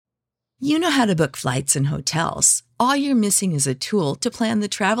You know how to book flights and hotels. All you're missing is a tool to plan the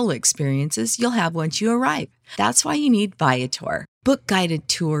travel experiences you'll have once you arrive. That's why you need Viator. Book guided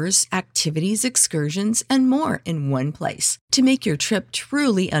tours, activities, excursions, and more in one place to make your trip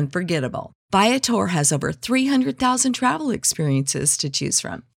truly unforgettable. Viator has over 300,000 travel experiences to choose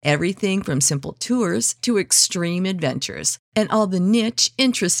from. Everything from simple tours to extreme adventures and all the niche,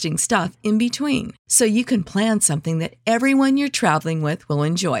 interesting stuff in between. So you can plan something that everyone you're traveling with will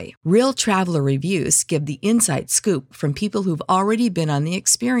enjoy. Real traveler reviews give the inside scoop from people who've already been on the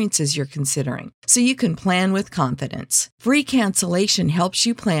experiences you're considering. So you can plan with confidence. Free cancellation helps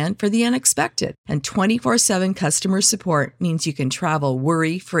you plan for the unexpected. And 24/7 customer support means you can travel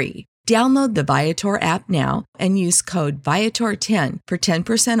worry-free. Download the Viator app now and use code Viator10 for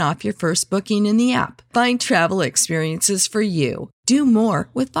 10% off your first booking in the app. Find travel experiences for you. Do more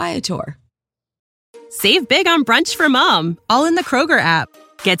with Viator. Save big on brunch for mom, all in the Kroger app.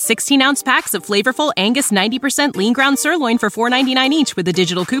 Get 16-ounce packs of flavorful Angus 90% lean ground sirloin for $4.99 each with a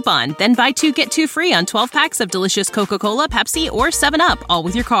digital coupon. Then buy 2, get 2 free on 12 packs of delicious Coca-Cola, Pepsi, or 7-Up, all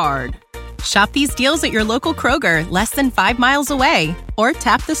with your card. Shop these deals at your local Kroger, less than 5 miles away. Or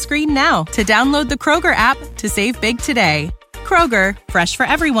tap the screen now to download the Kroger app to save big today. Kroger, fresh for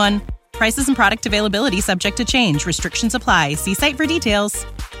everyone. Prices and product availability subject to change. Restrictions apply. See site for details.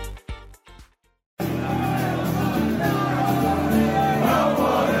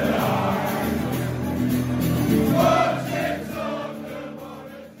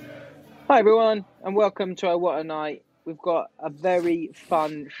 Hi everyone, and welcome to our What a Night. We've got a very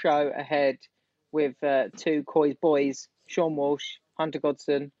fun show ahead with two Coys boys, Sean Walsh, Hunter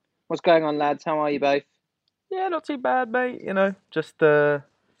Godson. What's going on, lads? How are you both? Yeah, not too bad, mate. You know, just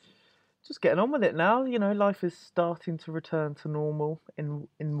getting on with it now. You know, life is starting to return to normal in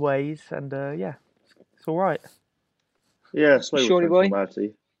ways, and yeah, it's all right. Yeah, slow Shorty return to boy?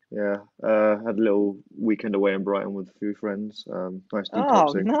 normality. Yeah, had a little weekend away in Brighton with a few friends. Nice Oh,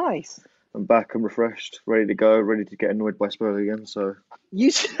 detoxing. nice. I'm back and refreshed, ready to go, ready to get annoyed by Spurs again. So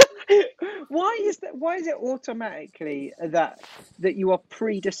You. Why is that? Why is it automatically that you are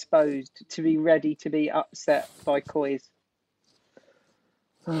predisposed to be ready to be upset by Coys?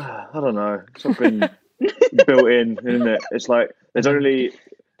 I don't know. It's not been built in, isn't it? It's like there's only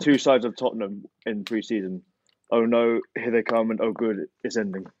two sides of Tottenham in pre-season. Oh no, here they come, and oh good, it's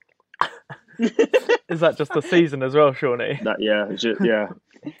ending. Is that just the season as well, Shawnee? Yeah, it's just, yeah.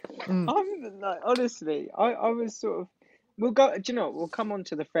 I'm like, honestly, I was sort of. We'll go. Do you know what? We'll come on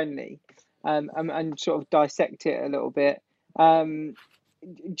to the friendly, and sort of dissect it a little bit.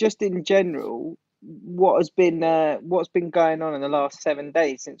 Just in general, what's been going on in the last 7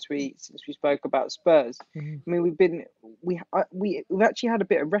 days since we spoke about Spurs? Mm-hmm. I mean, we've actually had a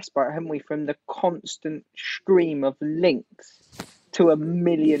bit of respite, haven't we, from the constant stream of links to a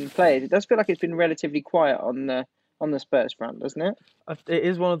million players. It does feel like it's been relatively quiet on the Spurs front, doesn't it? It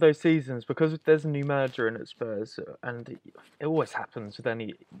is one of those seasons because there's a new manager in at Spurs, and it always happens with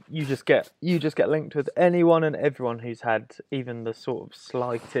any. You just get linked with anyone and everyone who's had even the sort of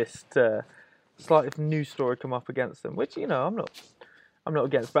slightest news story come up against them. Which, you know, I'm not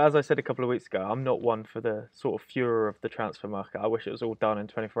against. But as I said a couple of weeks ago, I'm not one for the sort of furor of the transfer market. I wish it was all done in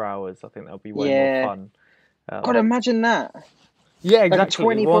 24 hours. I think that would be way more fun. God, imagine that. Yeah, Like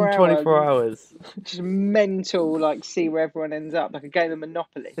exactly. 24 hours. Just mental, like, see where everyone ends up, like a game of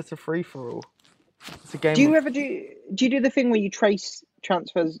Monopoly. It's a free-for-all. It's a game. Do you do the thing where you trace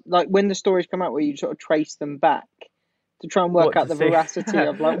transfers, like when the stories come out, where you sort of trace them back to try and work out the veracity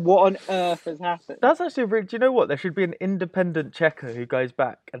of like what on earth has happened? That's actually really. Do you know what? There should be an independent checker who goes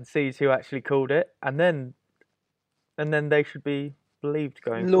back and sees who actually called it, and then they should be believed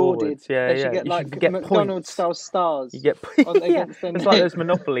going Lauded. forwards. Yeah, They should get like McDonald's style stars. You get yeah. It's like those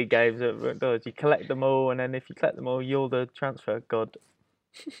Monopoly games at McDonald's. You collect them all, and then if you collect them all, you're the transfer god.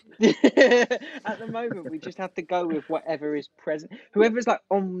 At the moment, we just have to go with whatever is present. Whoever's like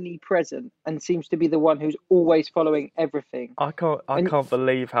omnipresent and seems to be the one who's always following everything. I can't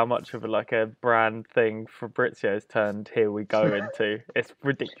believe how much of a brand thing Fabrizio's turned Here We Go into. It's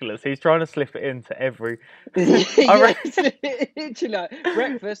ridiculous. He's trying to slip it into every. Literally, like,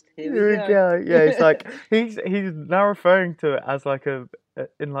 breakfast. Here we go. Yeah. It's like he's now referring to it as like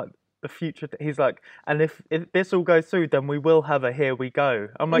in like the future. He's like, and if this all goes through, then we will have a Here We Go.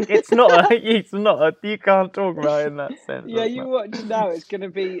 I'm like, it's not. You can't talk about it in that sense. Yeah, you watch now. It's going to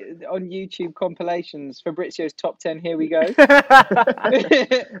be on YouTube compilations. Fabrizio's top 10 Here We Go. by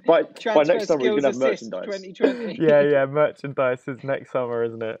next summer, we're going to have merchandise. 2020. Yeah. Merchandise is next summer,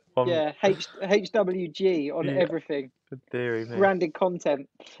 isn't it? Yeah, HWG on everything. Good theory, mate. Branded content.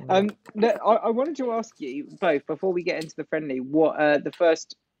 I wanted to ask you both before we get into the friendly. What the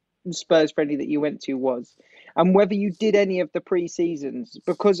first Spurs friendly that you went to was, and whether you did any of the pre-seasons,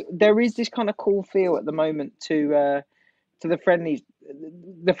 because there is this kind of cool feel at the moment to the friendlies.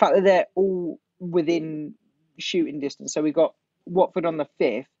 The fact that they're all within shooting distance. So we got Watford on the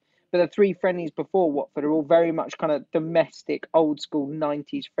 5th, but the 3 friendlies before Watford are all very much kind of domestic, old school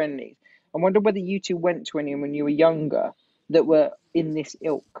 90s friendlies. I wonder whether you two went to any when you were younger that were in this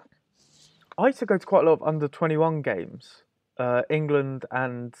ilk. I used to go to quite a lot of under 21 games, England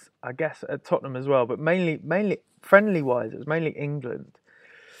and I guess at Tottenham as well, but mainly friendly wise, it was mainly England.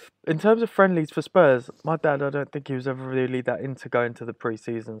 In terms of friendlies for Spurs, my dad, I don't think he was ever really that into going to the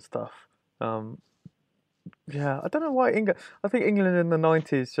pre-season stuff. Yeah, I don't know why England. I think England in the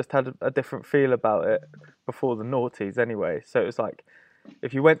 90s just had a different feel about it before the noughties anyway. So it was like,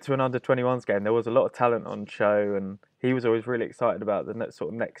 if you went to an under 21s game, there was a lot of talent on show, and he was always really excited about the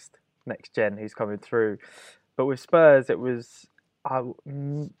next gen who's coming through. But with Spurs, it was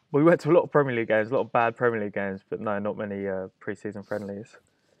we went to a lot of Premier League games, a lot of bad Premier League games, but no, not many pre-season friendlies.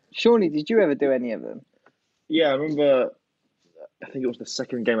 Shawnee, did you ever do any of them? Yeah, I remember. I think it was the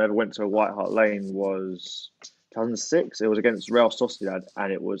second game I ever went to White Hart Lane was 2006. It was against Real Sociedad,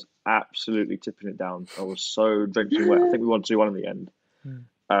 and it was absolutely tipping it down. I was so drenching wet. I think we won 2-1 in the end.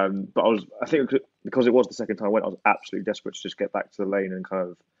 But I think because it was the second time I went, I was absolutely desperate to just get back to the lane and kind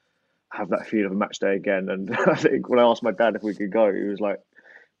of have that feel of a match day again. And I think when I asked my dad if we could go, he was like,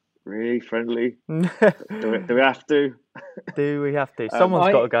 "Really friendly? Do we have to? Do we have to?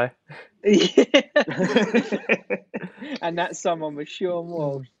 Someone's got to go." And that someone was Sean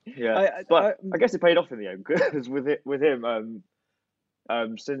Walsh. Yeah, I guess it paid off in the end because with him,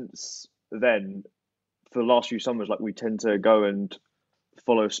 since then, for the last few summers, like we tend to go and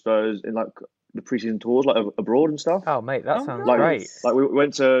follow Spurs in like the pre-season tours, like abroad and stuff. Oh, mate, that sounds nice. great. Like we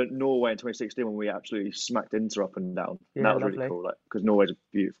went to Norway in 2016 when we absolutely smacked Inter up and down. Yeah, And that was lovely. really cool, like because Norway's a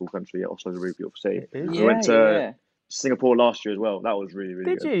beautiful country. Oslo's a really beautiful city. It is. We went to Yeah. Singapore last year as well. That was really,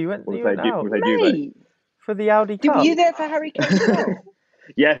 really Did good. you? You went When we out played Juve. Mate, for the Audi were Cup? you there for Harry Kane's goal?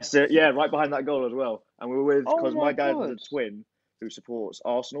 Yes, yeah, right behind that goal as well. And we were with, Oh because my my dad God. is a twin who supports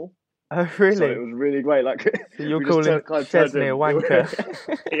Arsenal. Oh, So it really? was really great. Like So you're we just calling kind of turned Chesney a him. wanker?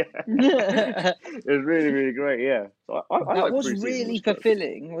 Yeah, it was really, really great. Yeah, so I That like was pre-season really stuff.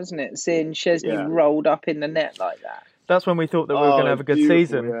 fulfilling, wasn't it? Seeing Chesney Yeah. rolled up in the net like that. That's when we thought that we were going to have a good beautiful,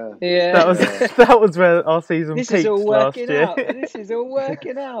 season. Yeah. Yeah. That was that was where our season This peaked is all last working year. out. This is all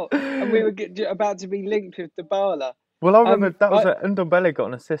working out. And we were about to be linked with Dybala. Well, I remember that was I- it. Ndombele got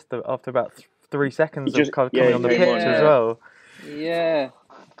an assist after about 3 seconds He just- of coming yeah, on the he pitch came on, as yeah. well. Yeah.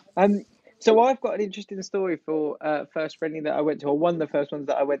 So I've got an interesting story for first friendly that I went to, or one of the first ones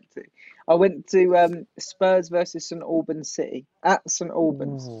that I went to. I went to Spurs versus St Albans City at St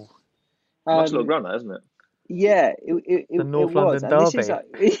Albans. Ooh. Nice little ground, that, isn't it? Yeah, it North was. London And this is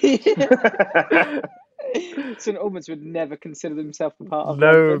derby. St Albans would never consider themselves a part of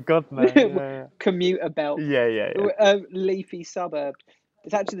No, London. God no. Yeah, Commuter belt. yeah. Leafy suburb.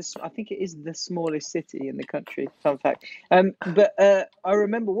 It's actually I think it is the smallest city in the country. Fun fact. But I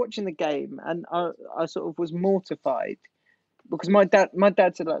remember watching the game, and I sort of was mortified because my dad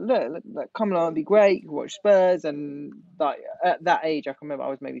said like, look, come along, it'd be great. You can watch Spurs, and like at that age, I can remember I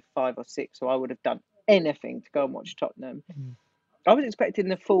was maybe 5 or 6, so I would have done anything to go and watch Tottenham. I was expecting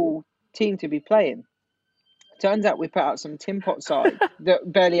the full team to be playing. Turns out we put out some tin pot side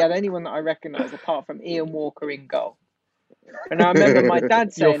that barely had anyone that I recognised apart from Ian Walker in goal. And I remember my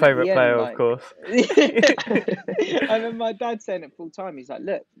dad saying Your favourite at the player, end, of like, course. I remember my dad saying at full time, he's like,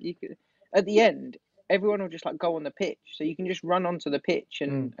 look, you could, at the end, everyone will just like go on the pitch, so you can just run onto the pitch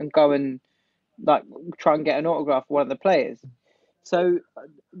and go and like try and get an autograph for one of the players. So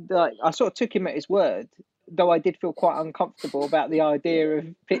like I sort of took him at his word, though I did feel quite uncomfortable about the idea of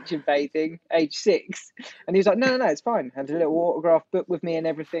pitch invading age 6. And he was like, no, it's fine. Had a little autograph book with me and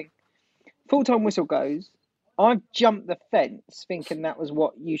everything. Full-time whistle goes. I've jumped the fence thinking that was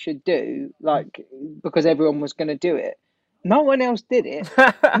what you should do, like, because everyone was going to do it. No one else did it.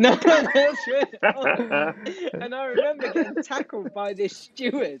 No one else did it. And I remember getting tackled by this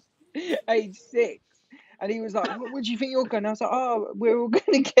steward, age 6. And he was like, what do you think you're going? I was like, oh, we're all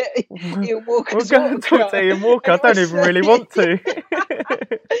going to get Ian Walker's We're going to talk to Ian Walker. I don't even really want to.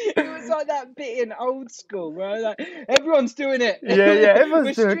 It was like that bit in Old School where I was like, everyone's doing it. Yeah,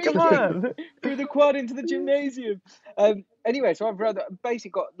 everyone's We're doing it. Come streaking on. through the quad into the gymnasium. Anyway, so I've basically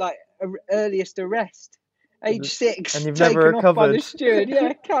got like earliest arrest, age 6, And you've taken never off by the recovered. steward.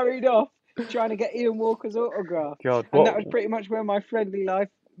 Yeah, carried off, trying to get Ian Walker's autograph. God, And what? that was pretty much where my friendly life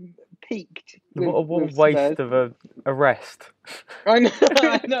peaked What a with waste Spurs. of a rest. I know,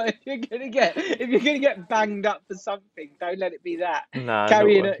 I know. If you're gonna get banged up for something, don't let it be that. Nah, not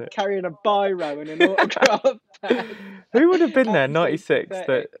Carrying worth it. carrying a biro and an autograph pad. Who would have been there? Absolutely 96.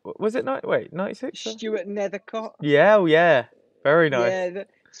 pathetic. Was it 96? Stuart Nethercott. Yeah, oh yeah. Very nice. Yeah,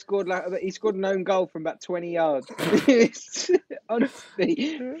 he scored an own goal from about 20 yards. It's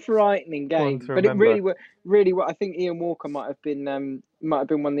honestly frightening One game, to but it remember. really. I think Ian Walker might have been one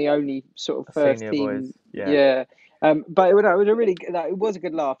of the only sort of first Senior team. boys, yeah. Yeah. But it was a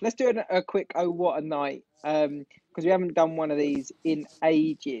good laugh. Let's do a quick what a night, because we haven't done one of these in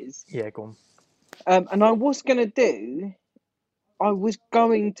ages. Yeah, go on. And I was going to do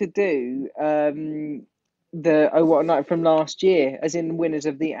the what a night from last year, as in winners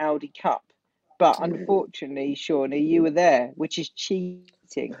of the Audi Cup. But unfortunately, Shawnee, you were there, which is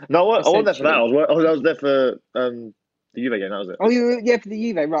cheating. No, I wasn't there for that. essentially. I was there for the Juve game. That was it. Oh, you were, yeah, for the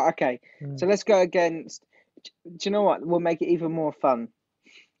Juve, right? Okay, Mm. so let's go against. Do you know what? We'll make it even more fun.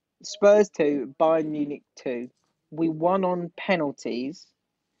 Spurs 2, Bayern Munich 2. We won on penalties.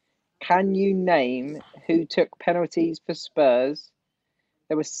 Can you name who took penalties for Spurs?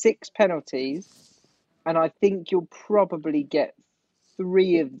 There were 6 penalties, and I think you'll probably get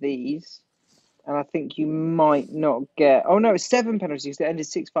 3 of these, and I think you might not get. Oh no, it's 7 penalties. It ended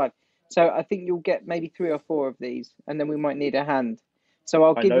 6-5. So I think you'll get maybe 3 or 4 of these, and then we might need a hand. So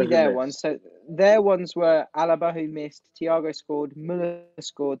I'll I give know you who their missed. ones. So their ones were Alaba, who missed, Thiago scored, Müller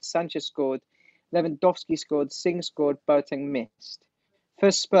scored, Sanchez scored, Lewandowski scored, Singh scored, Boateng missed. For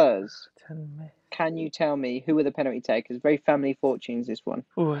Spurs, 10 minutes. can you tell me who were the penalty takers? Very family fortunes, this one.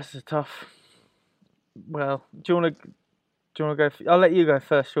 Oh, this is tough. Well, do you want to go? I'll let you go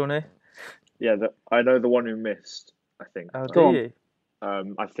first, Shawnee. Yeah, I know the one who missed. I think. Oh, Go on. do you?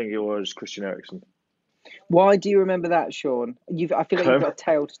 I think it was Christian Eriksen. Why do you remember that, Sean? I feel like you've got a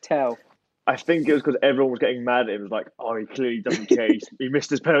tale to tell. I think it was because everyone was getting mad at him. It was like, oh, he clearly doesn't care. He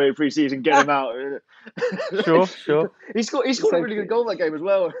missed his penalty in pre-season. Get him out. Sure. He scored a really good goal that game as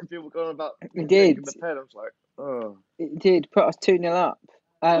well. People going about He did. taking the pen. I was like, oh. It did put us 2-0 up.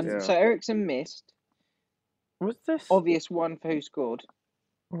 Yeah. So Eriksen missed. Was this? Obvious one for who scored.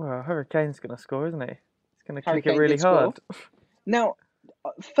 Well, Hurricane's going to score, isn't he? He's going to Harry kick it Kane really did score. hard. Now,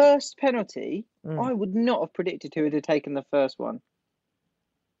 first penalty, Mm. I would not have predicted who would have taken the first one.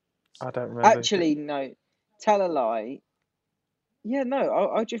 I don't remember. Actually, no. Tell a lie. Yeah, no,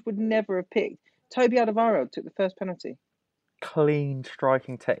 I just would never have picked. Toby Alderweireld took the first penalty. Clean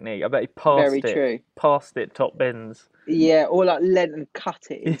striking technique. I bet he passed Very it. true. Passed it top bins. Yeah, or like leant and cut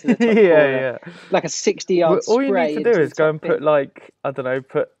it into the top corner. Yeah. Like a 60-yard All spray. you need to into do the is go top and bin. put like, I don't know,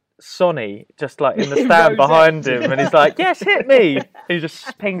 put Sonny just like in the stand Rosette. behind him, and he's like, "Yes, hit me!" He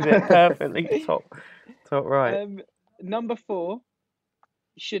just pings it perfectly top right. Number 4,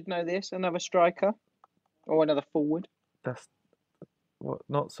 you should know this, another striker or another forward. That's what,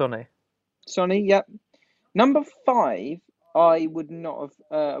 not Sonny. Sonny, yep. Number 5, I would not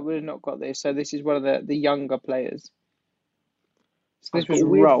have got this. So this is one of the younger players. So this was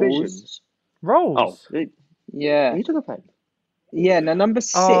Weird Rolls. visions. Rolls. Oh, Yeah, he took a pen. yeah. Now number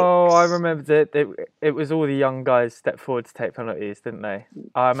 6. Oh, I remember it was all the young guys stepped forward to take penalties, didn't they?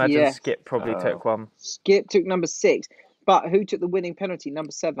 I imagine Yes. Skip probably took one. Skip took number 6, but who took the winning penalty?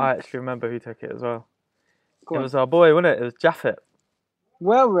 Number 7. I actually remember who took it as well. Go It on. was our boy, wasn't it? It was Jaffet.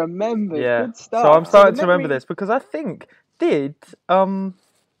 Well remembered. Yeah. Good start. So I'm starting to the remember memory- this because I think did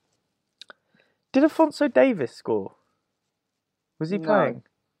Alphonso Davies score? Was he No. playing?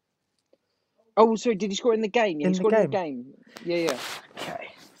 Oh, sorry. Did he score in the game? Yeah, In he the scored in the game. Yeah. Okay.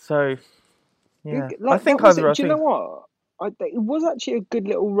 So yeah, Like, I think that was either. it. Do you know what? It was actually a good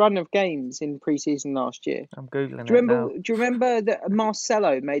little run of games in pre-season last year. I'm googling Do you it now. remember? Do you remember that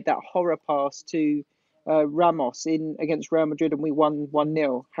Marcelo made that horror pass to Ramos against Real Madrid, and we won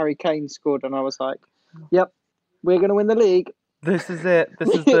 1-0. Harry Kane scored, and I was like, "Yep, we're going to win the league. This is it. This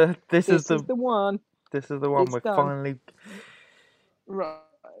is the. This is the. the one." This is the one It's we're done. finally. Right.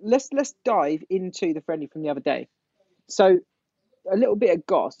 Let's dive into the friendly from the other day. So, a little bit of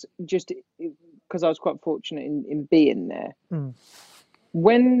goss, just because I was quite fortunate in being there. Mm.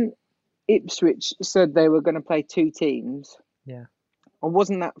 When Ipswich said they were going to play 2 teams, Yeah. I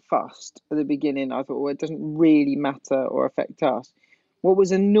wasn't that fussed at the beginning. I thought, well, it doesn't really matter or affect us. What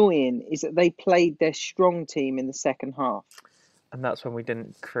was annoying is that they played their strong team in the second half. And that's when we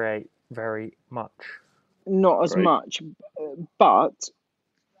didn't create very much. Not as Right. much, but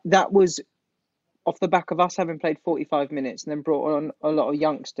that was off the back of us having played 45 minutes and then brought on a lot of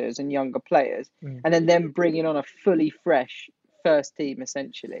youngsters and younger players, and then them bringing on a fully fresh first team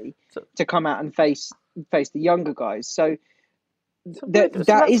essentially So- to come out and face the younger guys. So that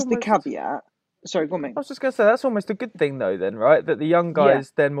that's is the almost. caveat. Sorry, go on, mate. I was just going to say that's almost a good thing though, then, right? That the young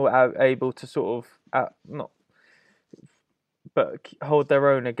guys then were able to sort of not, but hold their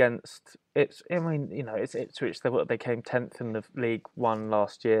own against it's. I mean, it's Ipswich. They came 10th in the League One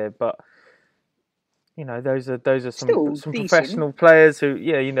last year, but those are Still some decent. professional players who,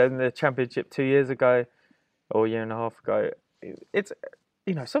 in the Championship 2 years ago or a year and a half ago. It's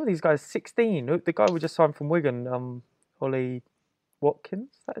some of these guys 16. The guy we just signed from Wigan, Ollie Watkins,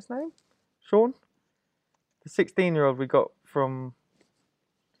 is that his name? Sean, the 16-year-old we got from.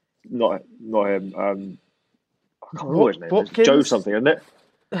 Not him. I can't remember his name. Watkins? It's Joe something, isn't it?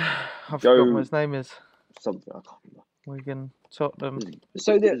 I've forgotten what his name is. Something, I can't remember. Wigan, Tottenham.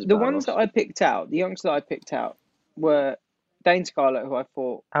 So the ones that I picked out, the youngsters that I picked out were Dane Scarlett, who I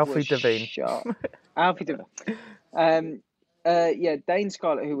thought Alfie was Devine. sharp. Alfie Devine. Dane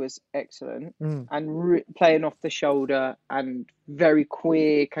Scarlett, who was excellent and playing off the shoulder and very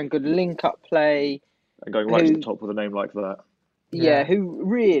quick and good link-up play. And going right to the top with a name like that. Yeah, who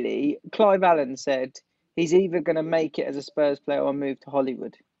really, Clive Allen said he's either going to make it as a Spurs player or move to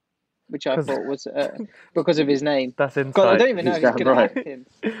Hollywood, which I thought was because of his name. That's inside. God, I don't even know if he's good right. at acting.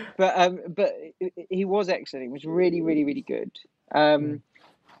 But he was excellent. He was really, really, really good.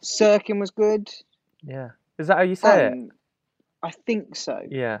 Sirkin was good. Yeah. Is that how you say it? I think so.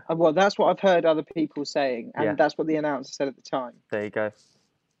 Yeah. Well, that's what I've heard other people saying, and that's what the announcer said at the time. There you go.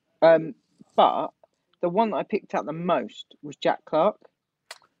 But the one that I picked out the most was Jack Clark.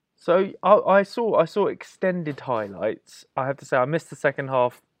 So I saw extended highlights. I have to say I missed the second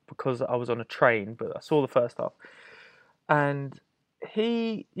half because I was on a train, but I saw the first half. And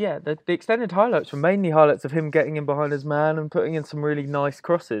the extended highlights were mainly highlights of him getting in behind his man and putting in some really nice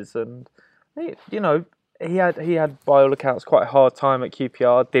crosses. And he had by all accounts quite a hard time at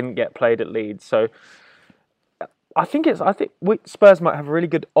QPR. Didn't get played at Leeds, so I think Spurs might have a really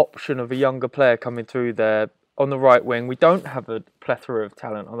good option of a younger player coming through there on the right wing. We don't have a plethora of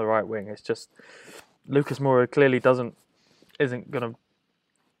talent on the right wing. It's just Lucas Moura clearly isn't going to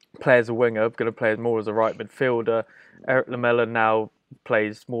play as a winger. Going to play more as a right midfielder. Eric Lamela now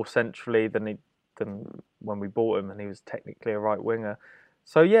plays more centrally than when we bought him, and he was technically a right winger.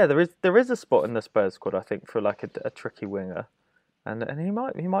 So yeah, there is a spot in the Spurs squad, I think, for like a tricky winger, and he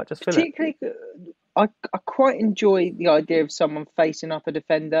might just fill it. I quite enjoy the idea of someone facing up a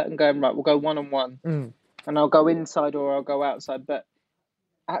defender and going, right, we'll go 1-on-1, and I'll go inside or I'll go outside, but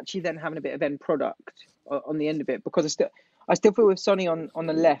actually then having a bit of end product on the end of it, because I still feel with Sonny on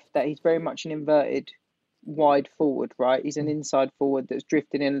the left that he's very much an inverted wide forward, right? He's an inside forward that's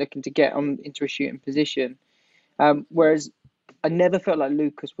drifting in, looking to get on into a shooting position, whereas I never felt like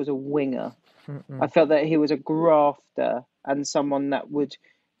Lucas was a winger. I felt that he was a grafter and someone that would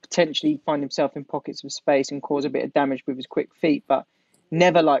potentially find himself in pockets of space and cause a bit of damage with his quick feet, but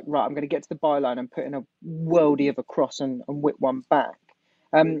never like, right, I'm going to get to the byline and put in a worldie of a cross and whip one back.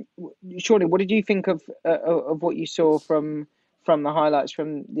 Shawnee, what did you think of what you saw from the highlights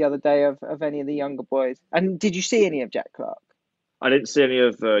from the other day of any of the younger boys? And did you see any of Jack Clark? I didn't see any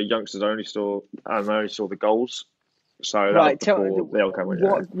of the youngsters. I only saw the goals. So that right, was before they all came in.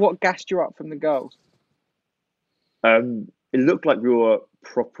 What gassed you up from the goals? It looked like we were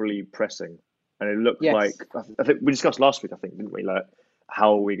properly pressing, and it looked like I think we discussed last week. I think, didn't we? Like,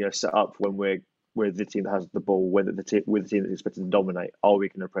 how are we going to set up when we're the team that has the ball, with the team that's expected to dominate? Are we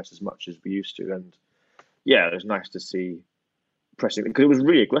going to press as much as we used to? And yeah, it was nice to see pressing, because it was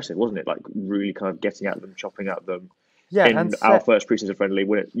really aggressive, wasn't it? Like really kind of getting at them, chopping at them. Yeah, in our first preseason friendly,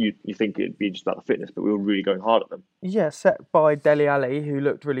 when you think it'd be just about the fitness, but we were really going hard at them. Yeah, set by Dele Alli, who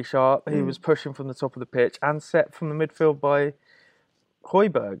looked really sharp. He was pushing from the top of the pitch, and set from the midfield by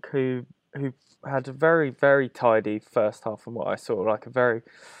Højbjerg, who had a very, very tidy first half from what I saw. Like a very,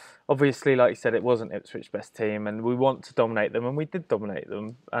 obviously, like you said, it wasn't Ipswich's best team, and we want to dominate them, and we did dominate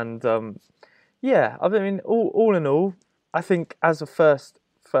them. And yeah, I mean, all in all, I think as a first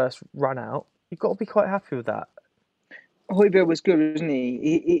run out, you've got to be quite happy with that. Højbjerg was good, wasn't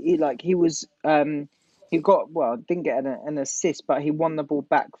he? He didn't get an assist, but he won the ball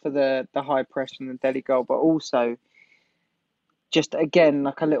back for the high press from the Dele goal, but also just again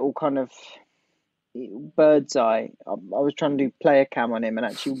like a little kind of bird's eye. I was trying to do player cam on him and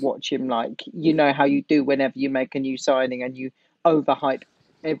actually watch him, like, you know how you do whenever you make a new signing and you overhype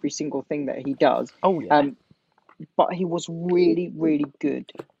every single thing that he does. Oh yeah. But he was really, really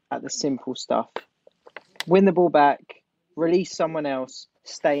good at the simple stuff. Win the ball back, release someone else,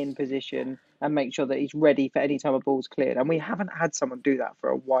 stay in position, and make sure that he's ready for any time a ball's cleared. And we haven't had someone do that for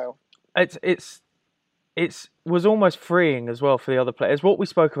a while. It's it was almost freeing as well for the other players. What we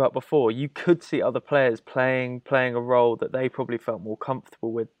spoke about before, you could see other players playing a role that they probably felt more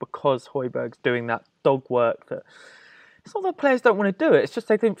comfortable with because Højbjerg's doing that dog work that it's not that players don't want to do it, it's just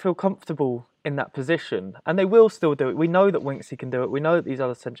they didn't feel comfortable in that position. And they will still do it. We know that Winksy can do it. We know that these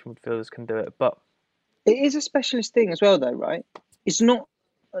other central midfielders can do it. But it is a specialist thing as well, though, right? It's not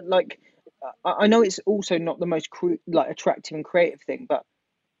like I know it's also not the most attractive and creative thing, but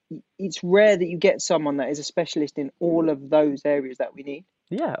it's rare that you get someone that is a specialist in all of those areas that we need.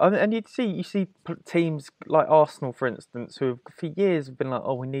 Yeah, and you see teams like Arsenal, for instance, who have for years have been like,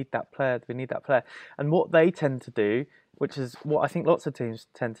 oh, we need that player, and what they tend to do, which is what I think lots of teams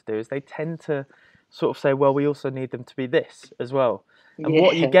tend to do, is they tend to sort of say, well, we also need them to be this as well. And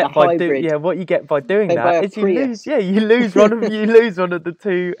what you get by doing that is you lose one of the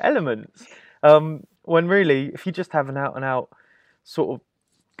two elements. When really, if you just have an out and out sort of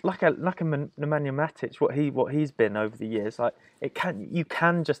like a Nemanja Matic, what he's been over the years, like you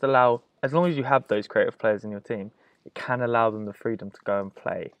can just allow, as long as you have those creative players in your team, it can allow them the freedom to go and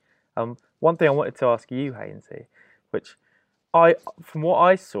play. One thing I wanted to ask you, Hainsey, which from what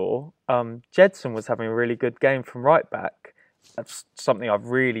I saw, Gedson was having a really good game from right back. That's something I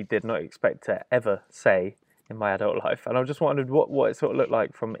really did not expect to ever say in my adult life, and I just wondered what it sort of looked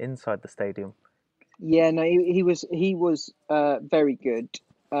like from inside the stadium. Yeah, no, he was very good.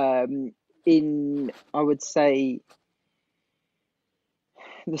 In, I would say,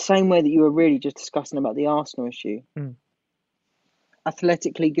 the same way that you were really just discussing about the Arsenal issue.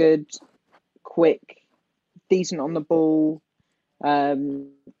 Athletically good, quick, decent on the ball,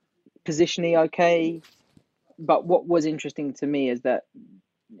 positionally okay. But what was interesting to me is that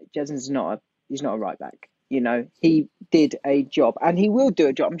Jedson's he's not a right back. You know, he did a job, and he will do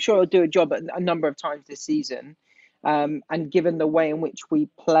a job. I'm sure he'll do a job a number of times this season. And given the way in which we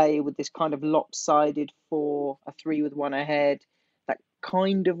play with this kind of lopsided 4-3 with one ahead, that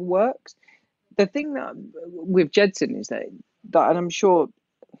kind of works. The thing that with Gedson is that and I'm sure,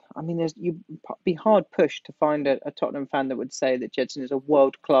 I mean, you'd be hard pushed to find a Tottenham fan that would say that Gedson is a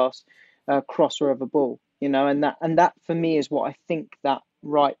world-class crosser of a ball, you know, and that for me is what I think that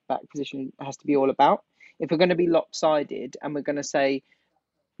right back position has to be all about. If we're going to be lopsided and we're going to say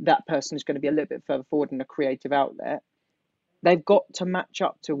that person is going to be a little bit further forward in a creative outlet, they've got to match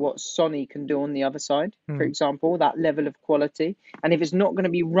up to what Sonny can do on the other side, for example, that level of quality. And if it's not going to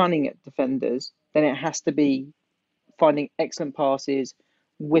be running at defenders, then it has to be finding excellent passes,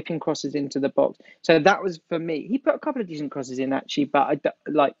 whipping crosses into the box. So that was, for me, he put a couple of decent crosses in, actually, but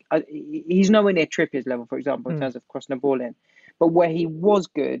he's nowhere near Trippier's level, for example, in terms of crossing the ball in. But where he was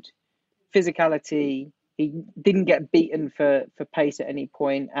good, physicality, he didn't get beaten for pace at any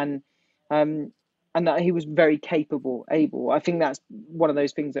point, and that he was very able. I think that's one of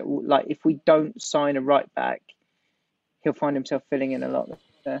those things that, like, if we don't sign a right back, he'll find himself filling in a lot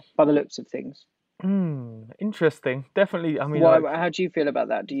there, by the looks of things. Interesting. Definitely. I mean, how do you feel about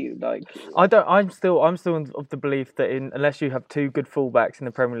that? Do you like? I'm still of the belief that unless you have two good fullbacks in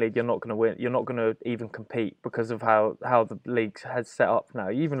the Premier League, you're not going to win. You're not going to even compete because of how the league has set up now.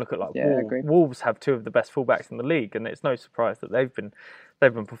 You even look at Wolves have two of the best fullbacks in the league, and it's no surprise that they've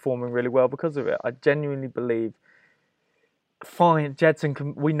been performing really well because of it. I genuinely believe. Fine,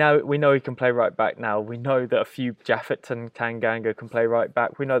 Gedson we know he can play right back now. We know that a few Japhet and Tanganga can play right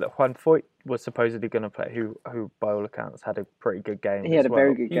back. We know that Juan Foyt was supposedly going to play, who by all accounts had a pretty good game. He had a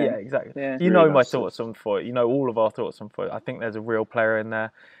very good game. Yeah, exactly. Yeah. You know my thoughts on Foyt. You know all of our thoughts on Foyt. I think there's a real player in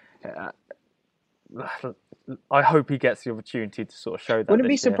there. I hope he gets the opportunity to sort of show that. Wouldn't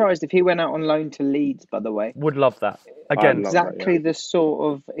be surprised if he went out on loan to Leeds, by the way. Would love that. Again, exactly the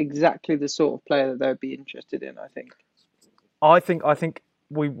sort of player that they'd be interested in, I think. I think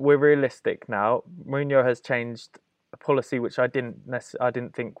we're realistic now. Mourinho has changed a policy which I didn't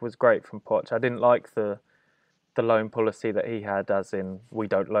think was great from Poch. I didn't like the loan policy that he had, as in we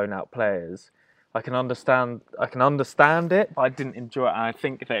don't loan out players. I can understand it, but I didn't enjoy it, and I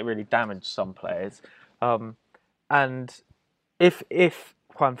think that it really damaged some players. And if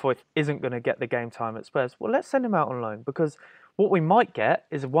Juan Foyt isn't going to get the game time at Spurs, well, let's send him out on loan, because what we might get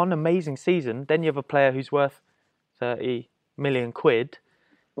is one amazing season. Then you have a player who's worth 30 million quid.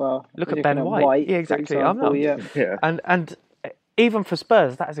 Well, look at Ben White. Yeah, exactly. And even for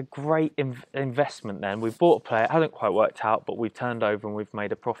Spurs, that is a great investment. Then we've bought a player. It hasn't quite worked out, but we've turned over and we've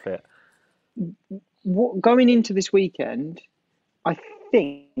made a profit. Going into this weekend, I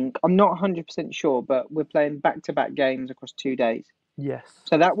think, I'm not 100% sure, but we're playing back-to-back games across 2 days. Yes.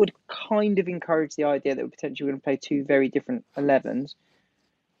 So that would kind of encourage the idea that we're potentially going to play two very different 11s.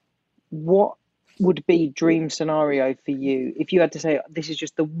 What would be dream scenario for you if you had to say this is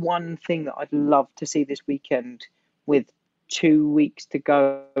just the one thing that I'd love to see this weekend with 2 weeks to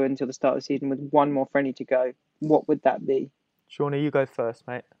go until the start of the season with one more friendly to go? What would that be? Shawnee, you go first,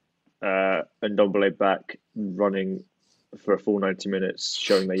 mate. And Ndombele back running for a full 90 minutes,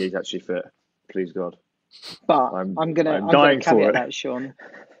 showing that he's actually fit. Please God. But I'm gonna dying for caveat it. that, Sean.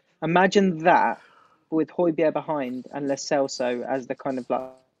 Imagine that with Højbjerg behind and Lo Celso as the kind of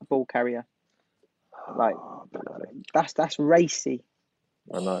like ball carrier. Like that's racy.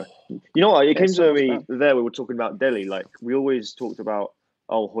 I know. You know what? It came There's to so me much there. We were talking about Delhi. Like we always talked about,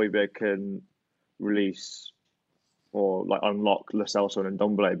 Højbjerg can release or like unlock Lo Celso and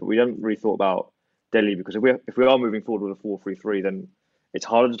Ndombele, but we haven't really thought about Delhi because if we are moving forward with a 4-3-3, then it's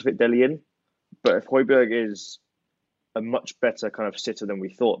harder to fit Delhi in. But if Højbjerg is a much better kind of sitter than we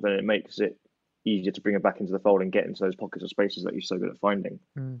thought, then it makes it easier to bring him back into the fold and get into those pockets of spaces that he's so good at finding,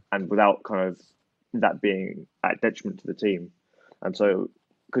 and without kind of that being at detriment to the team. And so,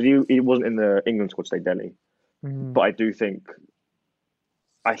 because he wasn't in the England squad today, Delhi, but I think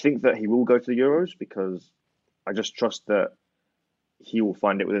that he will go to the Euros because I just trust that he will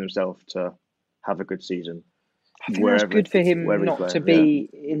find it within himself to have a good season. I think that's good for him not to be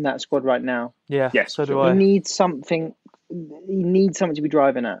in that squad right now. Yeah, yes, so do sure. I. He needs something. He needs something to be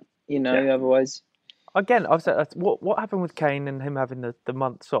driving at. Otherwise. Again, I've said what happened with Kane and him having the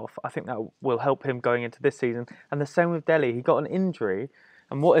months off. I think that will help him going into this season. And the same with Delhi. He got an injury,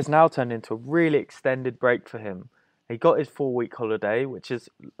 and what has now turned into a really extended break for him. He got his 4-week holiday, which is,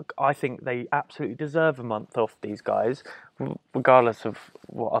 I think they absolutely deserve a month off, these guys, regardless of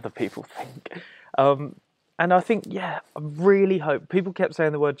what other people think. And I think, I really hope, people kept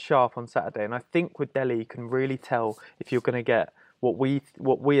saying the word sharp on Saturday, and I think with Delhi you can really tell if you're going to get what we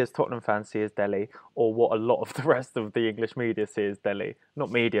as Tottenham fans see as Delhi, or what a lot of the rest of the English media see as Delhi. Not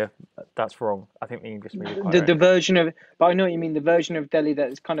media, that's wrong. I think the English media. The version of, but I know what you mean. The version of Delhi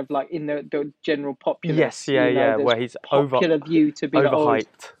that is kind of like in the general populace. Yes, where he's popular view to be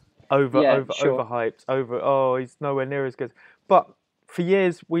overhyped, overhyped, overhyped. He's nowhere near as good. But for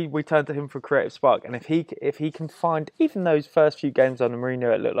years we turned to him for creative spark, and if he can find even those first few games under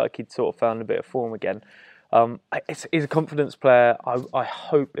Mourinho, it looked like he'd sort of found a bit of form again. He's a confidence player. I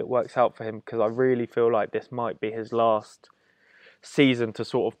hope it works out for him because I really feel like this might be his last season to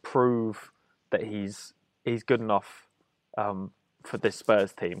sort of prove that he's good enough for this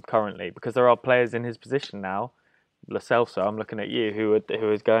Spurs team currently, because there are players in his position now. Lo Celso, I'm looking at you,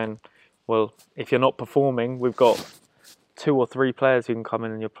 who is going, well, if you're not performing, we've got 2 or 3 players who can come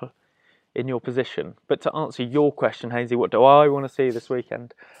in your position. But to answer your question, Hainsey, what do I want to see this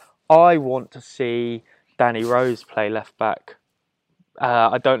weekend? I want to see Danny Rose play left back.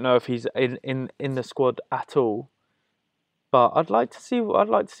 I don't know if he's in the squad at all, but I'd like to see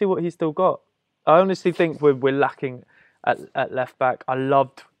what he's still got. I honestly think we're lacking at left back. I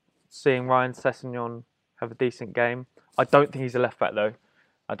loved seeing Ryan Sessegnon have a decent game. I don't think he's a left back though.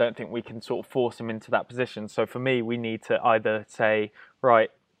 I don't think we can sort of force him into that position. So for me, we need to either say,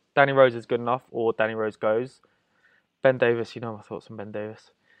 right, Danny Rose is good enough, or Danny Rose goes. Ben Davies, you know my thoughts on Ben Davies.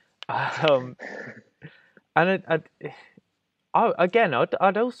 And I'd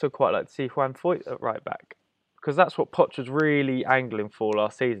also quite like to see Juan Foyth at right back, because that's what Poch was really angling for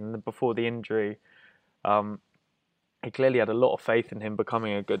last season before the injury. He clearly had a lot of faith in him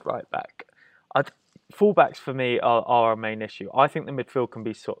becoming a good right back. Fullbacks for me are a main issue. I think the midfield can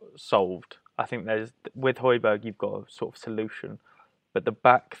be solved. I think with Højbjerg you've got a sort of solution, but the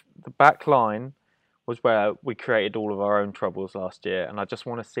back line was where we created all of our own troubles last year, and I just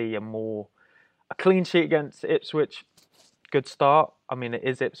want to see a clean sheet against Ipswich. Good start. I mean, it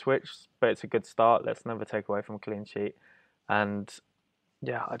is Ipswich, but it's a good start. Let's never take away from a clean sheet. And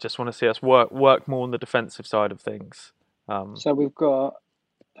I just want to see us work more on the defensive side of things. So we've got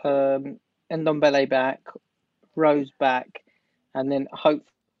Ndombele back, Rose back, and then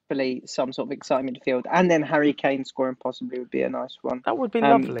hopefully some sort of exciting midfield, and then Harry Kane scoring possibly would be a nice one. That would be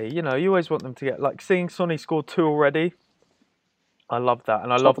lovely. You always want them to get, like, seeing Sonny scored 2 already. I love that,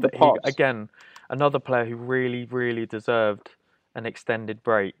 and I love that he, again, another player who really, really deserved an extended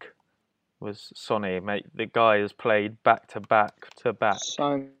break was Sonny. Mate, the guy has played back to back.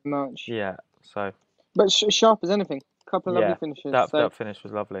 So much. Yeah, so. But sharp as anything. Couple of lovely finishes. That finish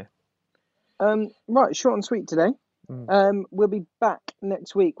was lovely. Right, short and sweet today. We'll be back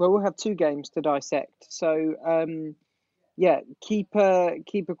next week where we'll have 2 games to dissect. So, keep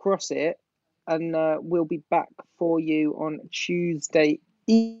across it, and we'll be back for you on Tuesday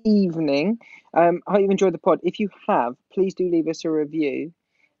evening. I hope you've enjoyed the pod. If you have, please do leave us a review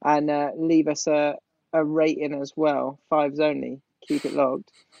and leave us a rating as well. 5s only. keep it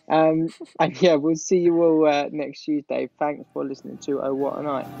logged. And yeah, we'll see you all next Tuesday. Thanks for listening to Oh What a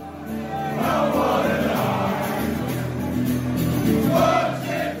Night.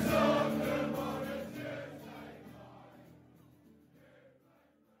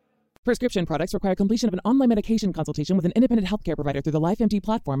 Prescription products require completion of an online medication consultation with an independent healthcare provider through the LifeMD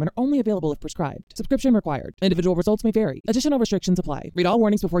platform and are only available if prescribed. Subscription required. Individual results may vary. Additional restrictions apply. Read all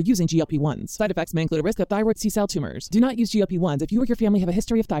warnings before using GLP-1s. Side effects may include a risk of thyroid C-cell tumors. Do not use GLP-1s if you or your family have a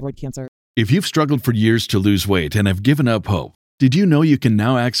history of thyroid cancer. If you've struggled for years to lose weight and have given up hope, did you know you can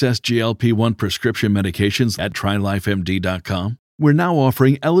now access GLP-1 prescription medications at TryLifeMD.com? We're now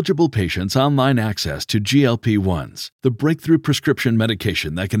offering eligible patients online access to GLP-1s, the breakthrough prescription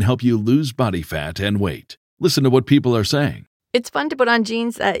medication that can help you lose body fat and weight. Listen to what people are saying. It's fun to put on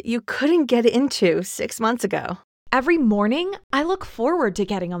jeans that you couldn't get into 6 months ago. Every morning, I look forward to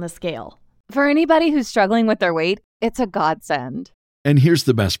getting on the scale. For anybody who's struggling with their weight, it's a godsend. And here's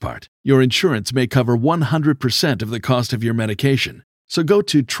the best part. Your insurance may cover 100% of the cost of your medication. So go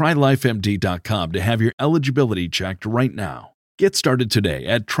to TryLifeMD.com to have your eligibility checked right now. Get started today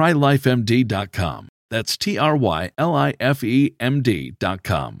at TryLifeMD.com. That's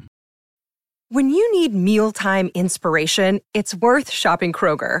TryLifeMD.com. When you need mealtime inspiration, it's worth shopping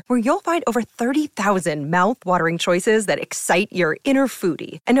Kroger, where you'll find over 30,000 mouth-watering choices that excite your inner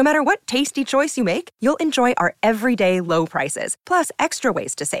foodie. And no matter what tasty choice you make, you'll enjoy our everyday low prices, plus extra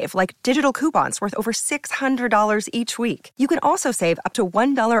ways to save, like digital coupons worth over $600 each week. You can also save up to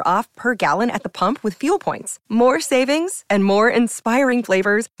 $1 off per gallon at the pump with fuel points. More savings and more inspiring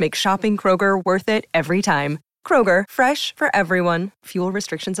flavors make shopping Kroger worth it every time. Kroger, fresh for everyone. Fuel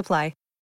restrictions apply.